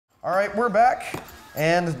All right, we're back,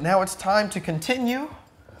 and now it's time to continue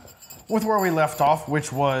with where we left off,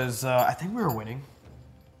 which was, I think we were winning.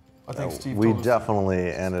 I think Steve We told us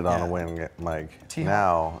definitely ended on a win, Mike.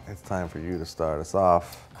 Now it's time for you to start us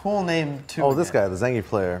off. Cool name, too. Oh, this guy, the Zangief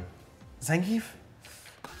player. Zangief?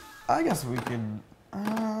 I guess we could,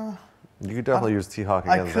 You could definitely use T-Hawk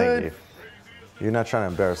against Zangief. You're not trying to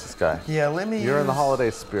embarrass this guy. Yeah, let me You're in the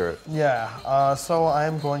holiday spirit. Yeah, so I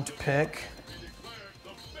am going to pick...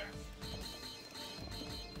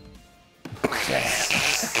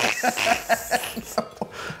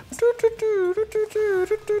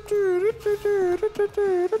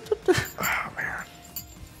 Oh, man.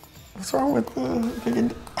 What's wrong with the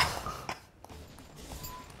picking?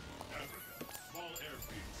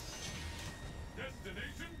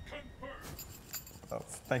 Oh,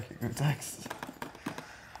 thank you, Gootecks.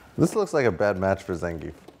 This looks like a bad match for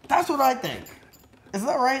Zangief. That's what I think. Is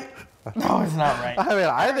that right? No, it's not right. I mean,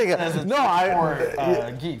 I think it's no.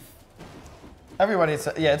 Geef. Everybody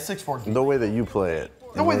says, yeah, it's 6'4". The way that you play it.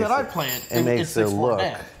 The way that I play it, it makes it look.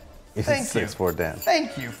 Dan. It's Thank you. 6'4" Dan.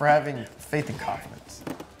 Thank you for having faith and confidence.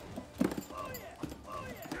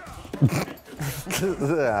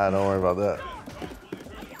 Yeah, don't worry about that.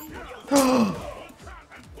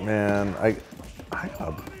 Man, I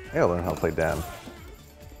gotta learn how to play Dan.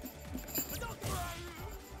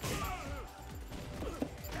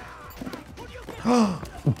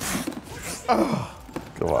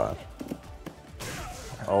 Go on.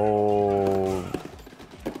 Oh,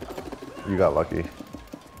 you got lucky.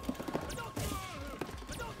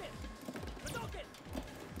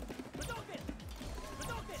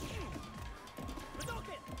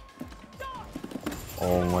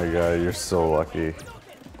 Oh my god, you're so lucky.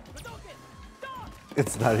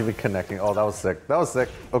 It's not even connecting. Oh, that was sick. That was sick.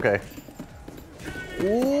 Okay.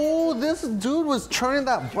 Ooh, this dude was churning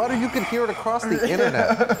that butter. You could hear it across the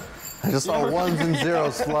internet. I just saw ones and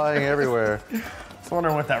zeros flying everywhere. I was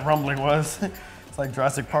wondering what that rumbling was. It's like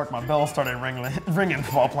Jurassic Park. My bell started ringing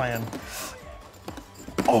while playing.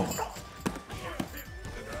 Oh no.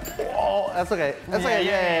 Oh, that's okay. That's okay.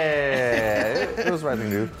 Yeah. It was right thing,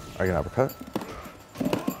 dude. Are you gonna uppercut?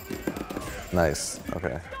 Nice.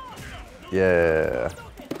 Okay. Yeah.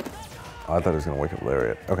 Oh, I thought he was gonna wake up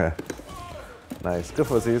Lariat. Okay. Nice. Good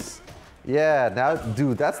pussies. Yeah. Now,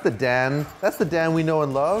 dude, that's the Dan. That's the Dan we know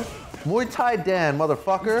and love. Muay Thai Dan,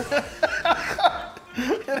 motherfucker.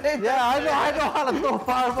 Yeah, I know how to throw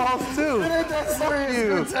fireballs too. It ain't that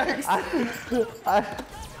serious,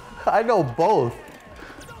 I know both.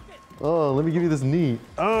 Oh, let me give you this knee.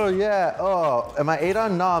 Oh yeah. Oh, am I 8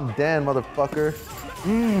 on? No, I'm Dan, motherfucker.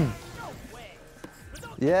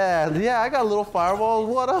 Yeah, I got little fireballs.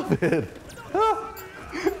 What of it?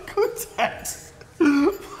 Gootecks.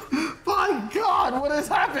 My God, what has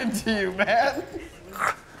happened to you, man?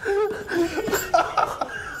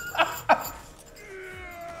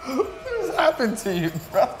 What has happened to you,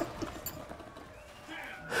 brother?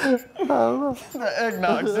 I don't know. The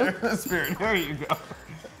eggnog's there in the spirit. There you go.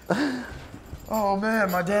 Oh man,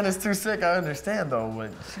 my Dan is too sick. I understand though,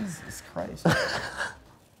 but Jesus Christ.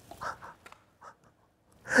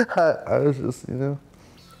 I was just,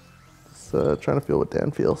 trying to feel what Dan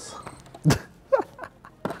feels.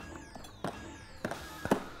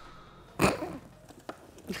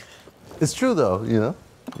 It's true though, He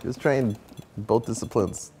was trained in both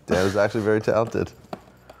disciplines. Dan is actually very talented.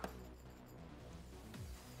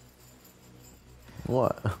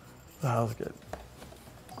 What? That was good.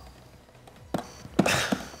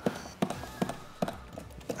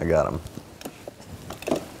 I got him.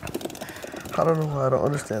 I don't know why I don't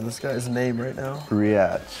understand this guy's name right now.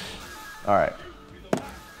 Riach. All right.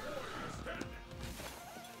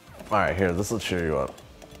 All right, here, this will cheer you up.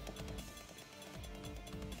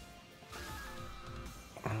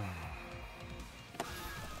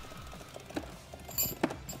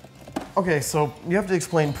 Okay, so you have to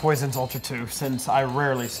explain Poison's Ultra 2 since I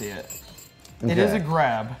rarely see it. Okay. It is a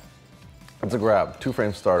grab. It's a grab,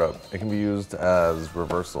 2-frame startup. It can be used as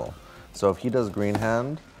reversal. So if he does green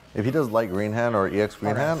hand, if he does light green hand or EX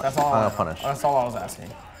green hand, that's all I'll punish. That's all I was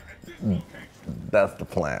asking. That's the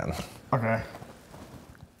plan. Okay.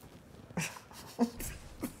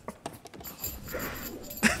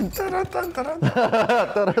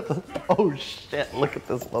 Oh shit, look at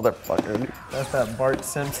this motherfucker. That's that Bart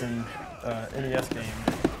Simpson NES game.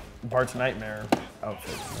 Bart's Nightmare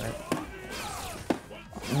outfit, right?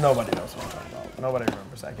 Nobody knows what I'm talking about. Nobody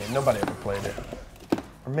remembers that game. Nobody ever played it.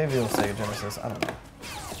 Or maybe it was Sega Genesis, I don't know.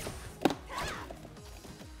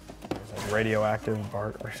 It was like Radioactive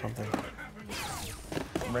Bart or something.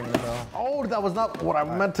 Ring the bell. Oh, that was not what I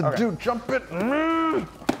meant to do. Jump it.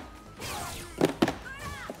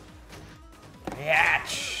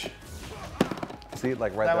 See,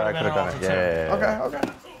 like right That there, I would've could have been done an it. ultra Yeah. too.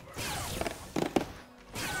 Okay.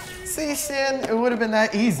 See, Shin, it would have been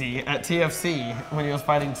that easy at TFC when he was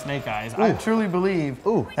fighting Snake Eyes. I truly believe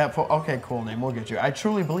that. Okay, cool name. We'll get you. I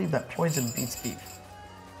truly believe that poison beats beef.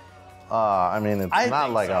 I mean, it's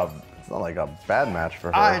not like a bad match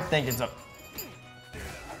for her. I think it's a.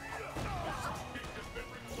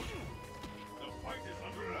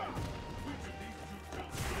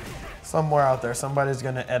 Somewhere out there, somebody's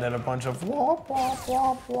gonna edit a bunch of womp womp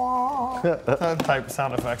womp womp type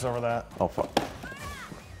sound effects over that. Oh fuck.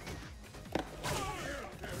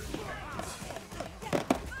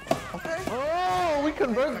 Okay. Oh, we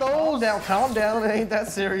convert Calm those. down, calm down. It ain't that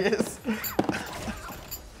serious.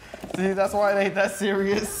 See, that's why it ain't that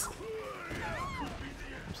serious.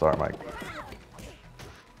 I'm sorry, Mike.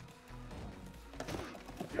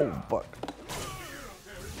 Oh fuck.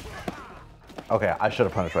 Okay, I should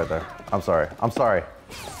have punished right there. I'm sorry. I'm sorry.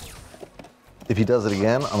 If he does it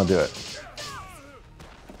again, I'm gonna do it.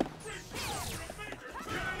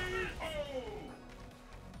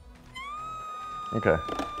 Okay.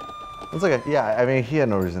 It's okay. Yeah, I mean, he had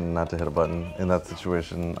no reason not to hit a button in that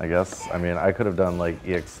situation, I guess. I mean, I could have done like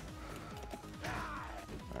EX.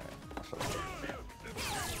 Alright, I'll shut up.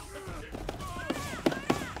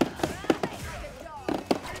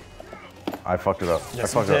 I fucked it up.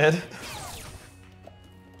 Yes, I you fucked it up. did.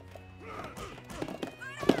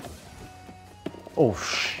 Oh,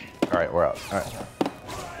 shh. Alright, we're out. Alright.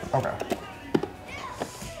 Okay.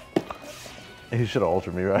 He should have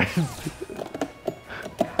ulted me, right?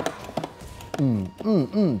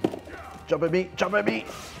 Jump at me, jump at me.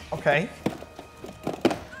 Okay.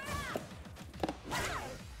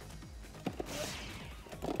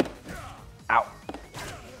 Ow.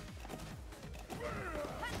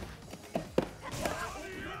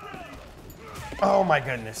 Oh my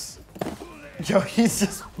goodness. Yo,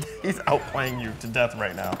 he's outplaying you to death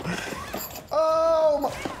right now. Oh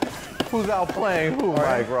my. Who's outplaying who,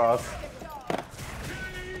 Mike Ross?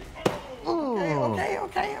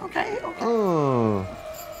 Okay. Mm.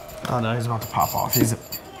 Oh no, he's about to pop off. He's.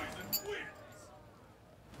 Is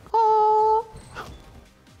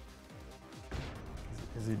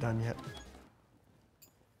he done yet?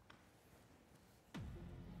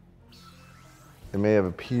 It may have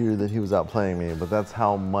appeared that he was outplaying me, but that's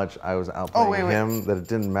how much I was outplaying him that it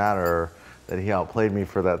didn't matter that he outplayed me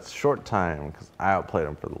for that short time because I outplayed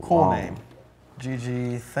him for the Cool long. name.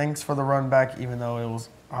 GG. Thanks for the run back, even though it was.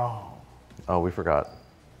 Oh, we forgot.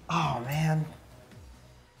 Oh man.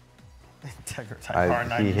 Integra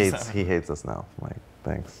Type He hates us now. Like,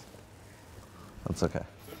 thanks. That's okay.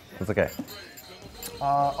 That's okay.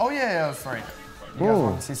 Oh yeah, that's right. You guys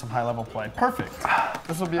want to see some high level play? Perfect.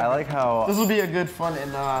 This will be. I like how. This will be a good fun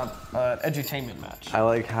and edutainment match. I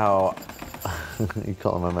like how. You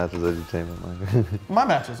call my matches edutainment, like. My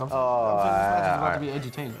matches. I'm saying this match is about alright. to be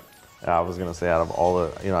edutainment. I was gonna say out of all the,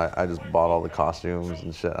 I just bought all the costumes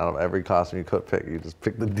and shit. Out of every costume you could pick, you just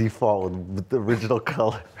pick the default with the original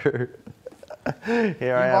color. Here You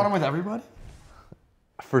bought them with everybody?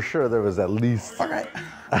 For sure, there was at least Okay.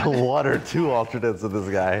 1 or 2 alternates of this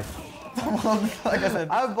guy. Like I said,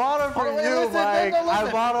 I bought him for you, Mike. I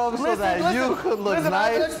bought him so that you could look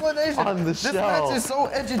nice on the show. This match is so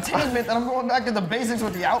edutainment that I'm going back to the basics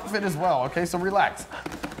with the outfit as well. Okay, so relax,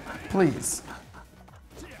 please.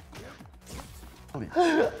 Please.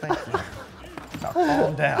 Thank you. Now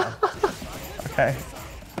calm down. Okay.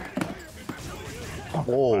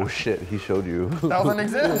 Oh shit, he showed you. That was an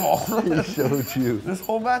example. He showed you. This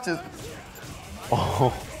whole match is.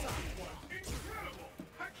 Oh.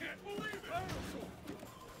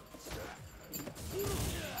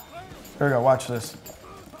 Here we go. Watch this.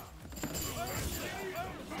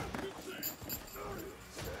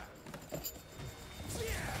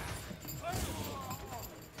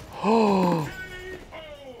 Oh,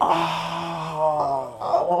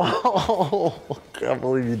 I can't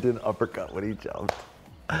believe you didn't uppercut when he jumped.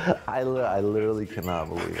 I literally cannot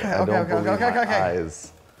believe it. I don't believe my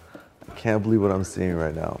eyes. I can't believe what I'm seeing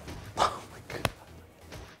right now. Oh my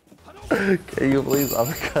god. Can you please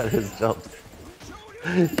uppercut his jumps?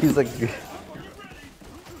 He's like...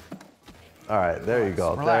 All right, there you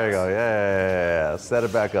go. Relax. There you go. Yeah. Set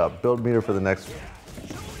it back up. Build meter for the next...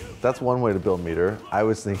 That's one way to build meter. I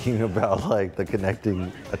was thinking about like the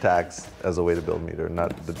connecting attacks as a way to build meter,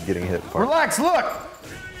 not the getting hit part. Relax, look!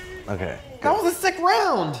 Okay. That was a sick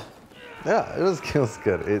round! Yeah, it was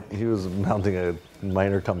good. He was mounting a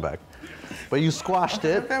minor comeback. But you squashed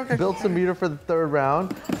it, built some meter for the 3rd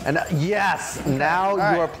round, and yes, now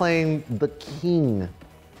you are playing the king.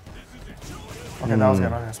 Okay, that was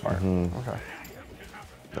good on his part. Okay.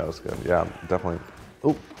 That was good. Yeah, definitely.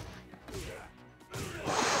 Oh.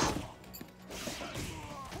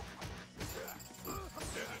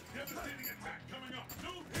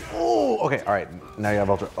 Okay, all right. Now you have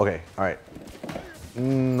ultra. Okay, all right.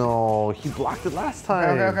 No, he blocked it last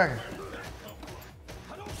time. Okay.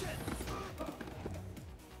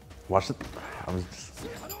 Watch it. I was just...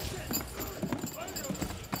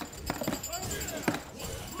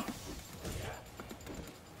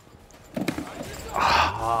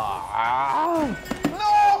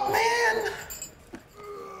 No, man!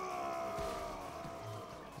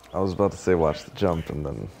 I was about to say watch the jump and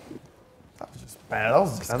then... That was just bad. That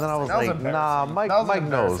was disgusting. And then I was That like, nah, embarrassing. Mike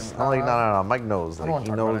knows. I'm like, no, Mike knows. I don't Like, want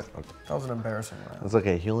he to talk knows. about it. That was an embarrassing round. It's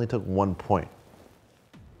okay. He only took 1 point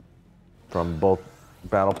from both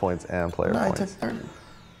battle points and player No, I points. took 30.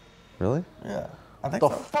 Really? Yeah. I think The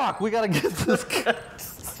so. fuck? We gotta get this guy.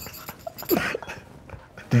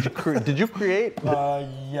 Did you create?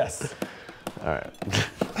 Yes. All right.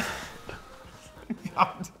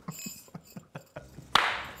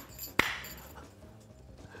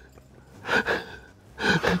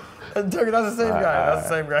 That's the same guy. That's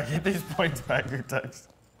the same guy. Get these points back, Gootecks.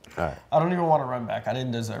 All right. I don't even want to run back. I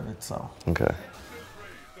didn't deserve it, so. Okay.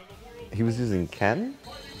 He was using Ken?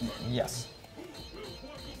 Yes.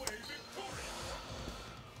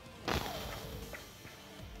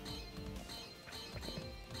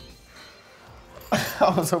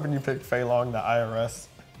 I was hoping you picked Fei Long, the IRS.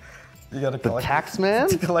 You gotta collect tax man?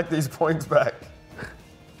 to collect these points back.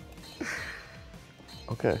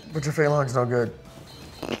 Okay. But your Fei Long's no good.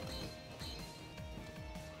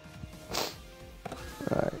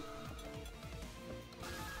 All right.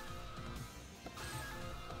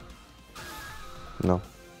 No.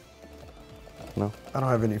 No. I don't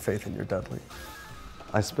have any faith in your Dudley.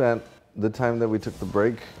 I spent the time that we took the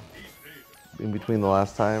break in between the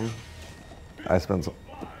last time. I spent some.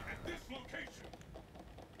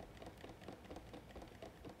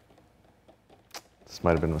 This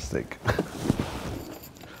might have been a mistake.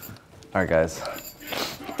 All right, guys.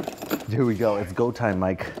 Here we go. It's go time,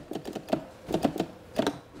 Mike.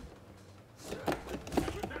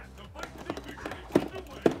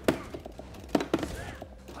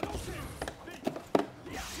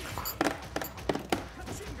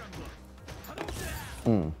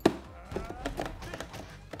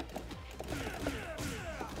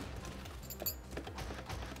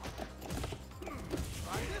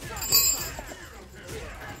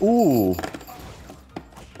 Ooh.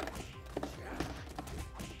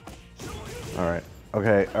 All right.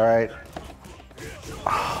 Okay. All right.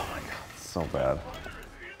 Oh my God. It's so bad.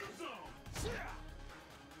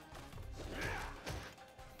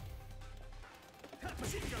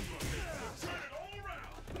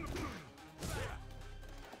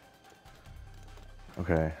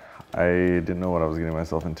 Okay. I didn't know what I was getting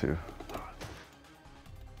myself into.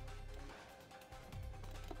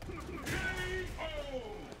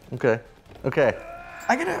 Okay. Okay.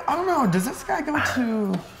 I don't know. Does this guy go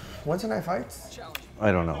to Wednesday Night Fights?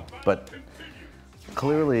 I don't know, but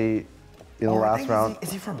clearly in the last round,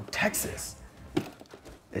 Is he from Texas?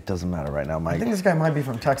 it doesn't matter right now, I Mike. think this guy might be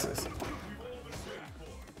from Texas.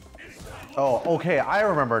 Oh, okay, I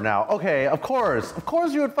remember now. Okay, of course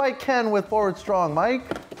you would fight Ken with forward strong, Mike.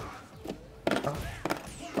 Oh,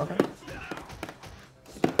 okay.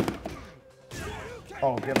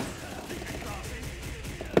 Oh, get him.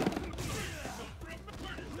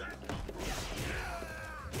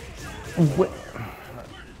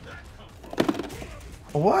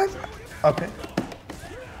 What? Okay.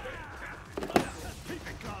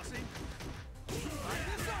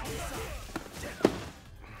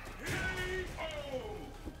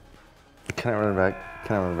 Can I run it back?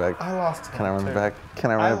 Can I run it back? I lost him. Can I run too. it back?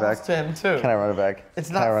 Can I run I it back? lost to him too. Can I run it back? It's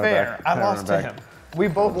Can I not run it fair. back? I Can run lost it to back? him. We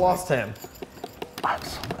both lost to him. I'm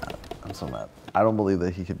so mad. I'm so mad. I don't believe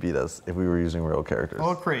that he could beat us if we were using real characters.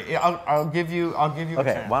 Well, great. I'll give you a Okay,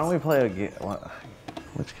 chance. why don't we play a game?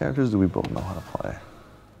 Which characters do we both know how to play?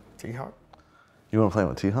 T-Hawk? You want to play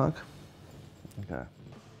with T-Hawk? Okay.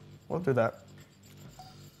 We'll do that.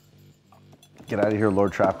 Get out of here,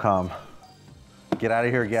 Lord Trapcom. Get out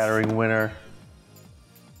of here, Gathering Winner.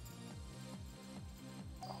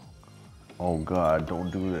 Oh God,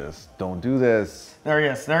 don't do this. Don't do this. There he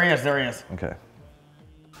is. There he is. There he is. Okay.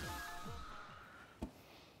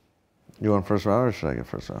 You want first round or should I get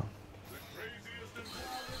first round?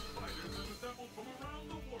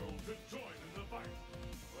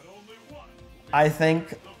 I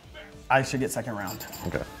think I should get second round.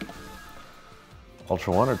 Okay.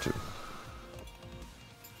 Ultra 1 or 2?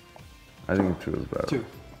 I think 2 is better. 2.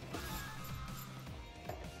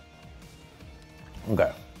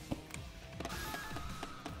 Okay.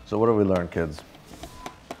 So what have we learned, kids?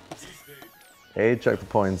 A, check the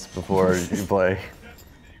points before you play.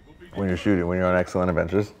 When you're shooting, when you're on Excellent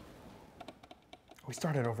Adventures. We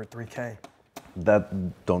started over 3K.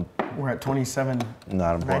 That don't. We're at 27.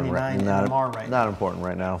 Not important. 99 Not, MMR right not important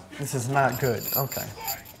right now. This is not good. Okay.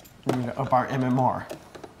 We need to up our MMR.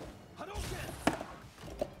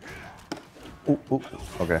 Ooh, ooh.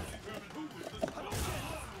 Okay.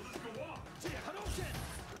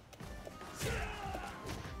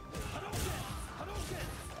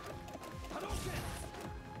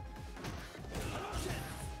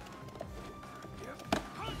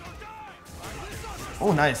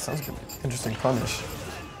 Oh, nice. That was good. Interesting punish.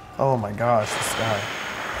 Oh my gosh, this guy.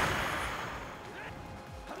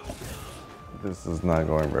 This is not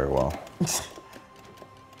going very well.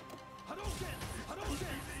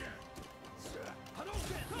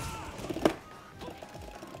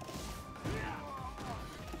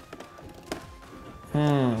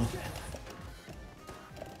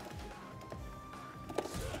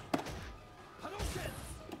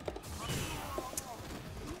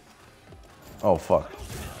 Oh, fuck.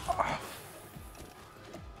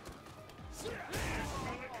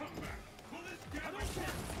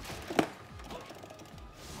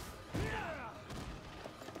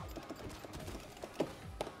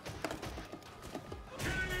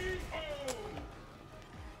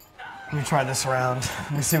 Let me try this around.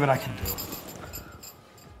 Let me see what I can do.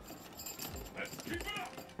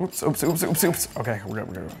 Oops, oops, oops, oops, oops. Okay, we're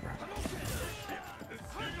good.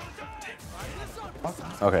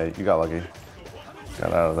 Okay, you got lucky.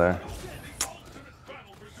 Got out of there.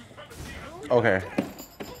 Okay.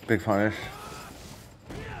 Big punish.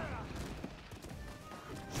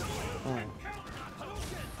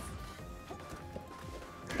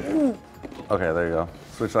 Okay, there you go.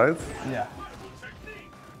 Switch sides? Yeah.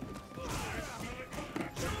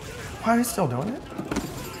 Why are you still doing it?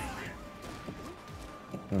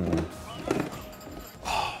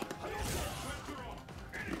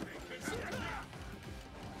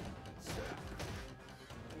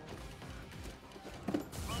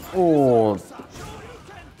 Oh.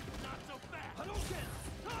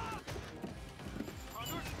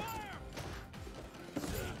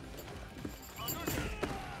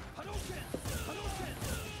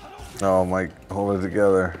 Oh, Mike, hold it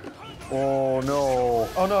together. Oh, no.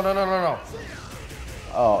 Oh, no.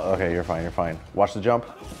 Oh, okay, you're fine, you're fine. Watch the jump.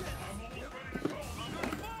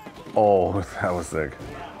 Oh, that was sick.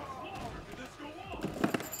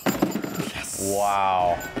 Yes.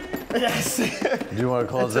 Wow. Yes. Do you want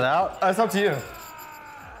to close it out? It's up to you.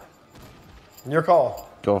 Your call.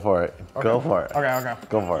 Go for it. Okay. Go for it. Okay.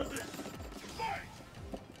 Go for it.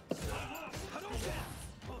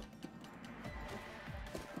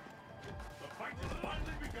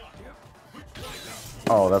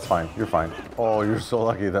 Oh, that's fine. You're fine. Oh, you're so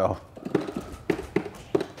lucky, though.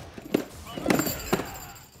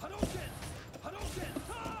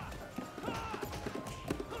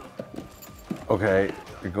 Okay,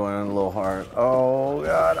 you're going in a little hard. Oh,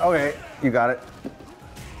 God. Okay, you got it.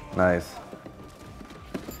 Nice.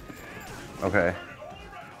 Okay.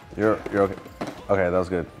 You're okay. Okay, that was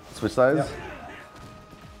good. Switch sides?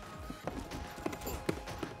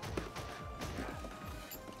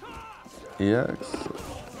 Yep. EX.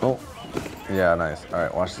 Oh. Yeah, nice. All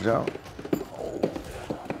right, watch the jump. Oh.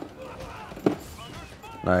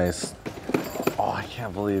 Nice. Oh, I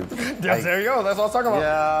can't believe. Yes, there you go. That's what I was talking about.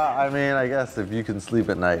 Yeah, I mean, I guess if you can sleep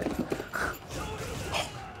at night.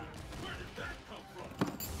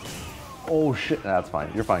 Oh, shit. That's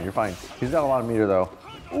fine. You're fine. You're fine. He's got a lot of meter, though.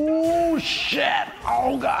 Oh, shit.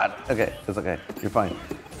 Oh, God. Okay, it's okay. You're fine.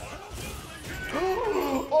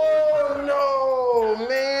 Oh, no,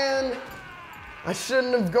 man. I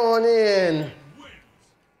shouldn't have gone in.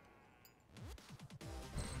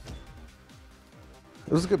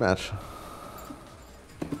 It was a good match.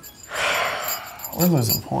 We're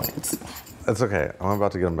losing points. It's okay. I'm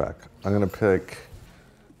about to get him back. I'm going to pick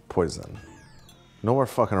Poison. No more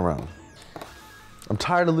fucking around. I'm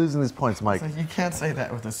tired of losing these points, Mike. So you can't say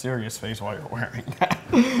that with a serious face while you're wearing that.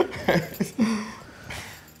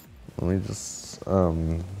 Let me just,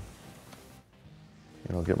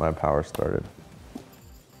 get my power started.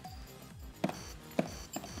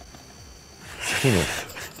 He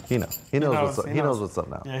knows. He knows what's up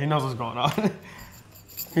now. Yeah, he knows what's going on.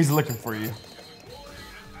 He's looking for you.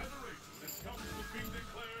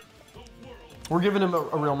 We're giving him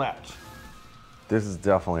a real match. This is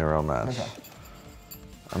definitely a real match. Okay.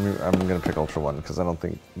 I'm gonna pick Ultra 1 because I don't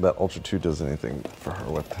think that Ultra 2 does anything for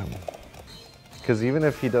her with him. Because even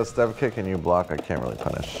if he does step kick and you block, I can't really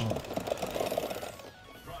punish.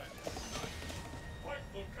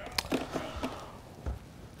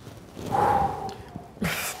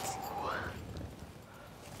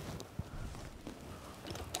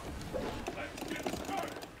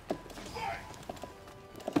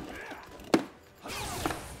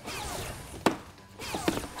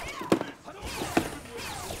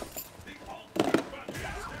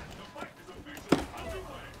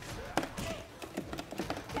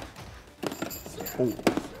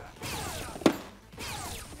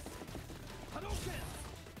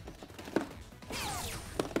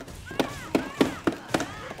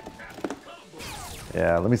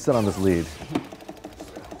 Yeah, let me sit on this lead.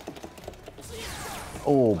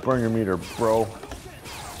 Oh, burn your meter, bro.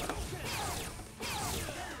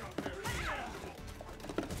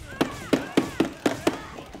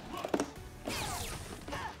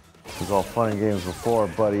 It was all fun and games before,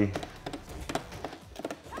 buddy.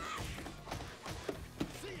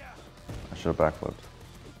 I should have backflipped.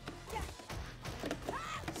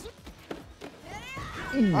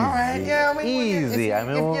 Easy. All right, yeah, I mean, easy. I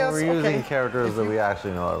mean, yes, we're using okay. characters that we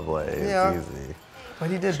actually know how to play. It's Yeah. easy. But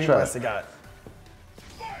he did beat try it. Wesley God.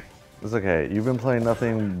 It's okay. You've been playing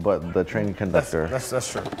nothing but the train conductor.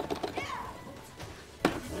 That's true.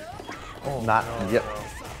 Oh, Not no, yep.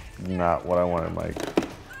 no. Not what I wanted, Mike.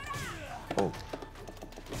 Oh.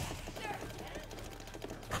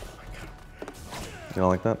 You don't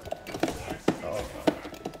like that?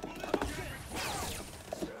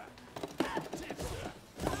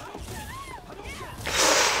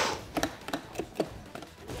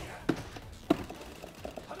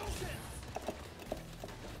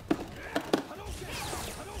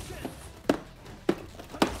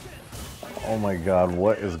 Oh my God,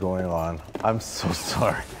 what is going on? I'm so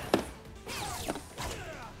sorry.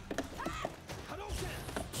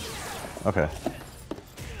 Okay.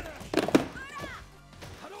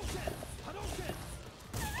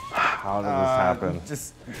 How did this happen?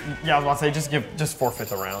 Yeah, I was about to say, just forfeit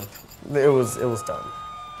the round. It was done.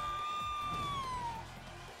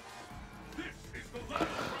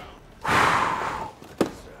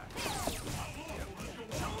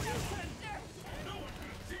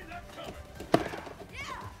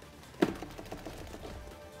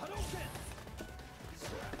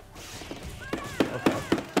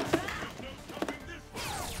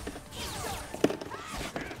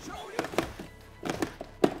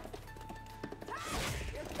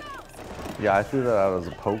 Yeah, I threw that out as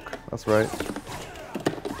a poke. That's right.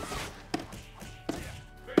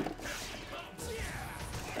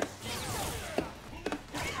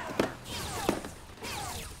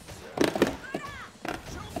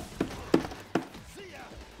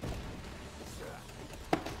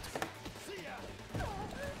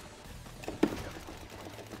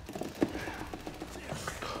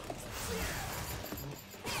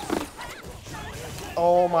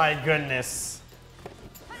 Oh my goodness.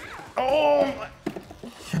 Oh my.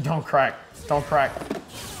 Don't crack. Don't crack.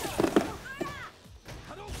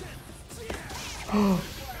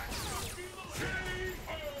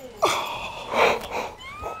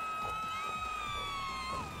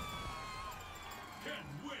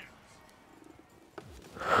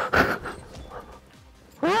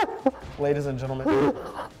 Ladies and gentlemen,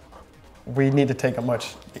 we need to take a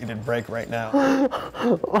much needed break right now.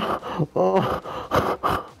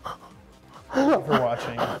 Thank you for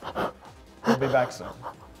watching. We'll be back soon.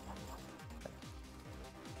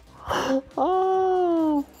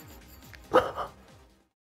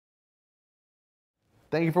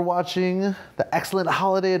 Thank you for watching the excellent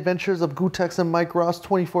holiday adventures of Gootecks and Mike Ross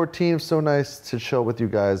 2014. So nice to show with you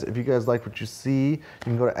guys. If you guys like what you see, you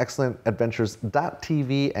can go to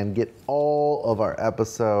excellentadventures.tv and get all of our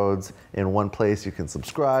episodes in one place. You can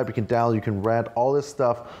subscribe, you can download, you can rent all this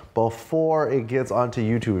stuff before it gets onto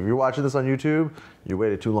YouTube. If you're watching this on YouTube, you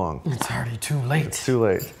waited too long. It's already too late. It's too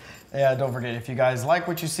late. Yeah, don't forget, if you guys like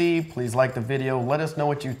what you see, please like the video. Let us know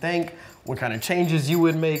what you think, what kind of changes you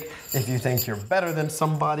would make. If you think you're better than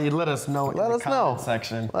somebody, let us know in the comment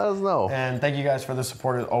section. Let us know. And thank you guys for the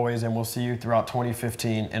support as always, and we'll see you throughout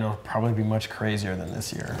 2015, and it'll probably be much crazier than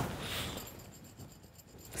this year.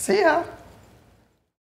 See ya.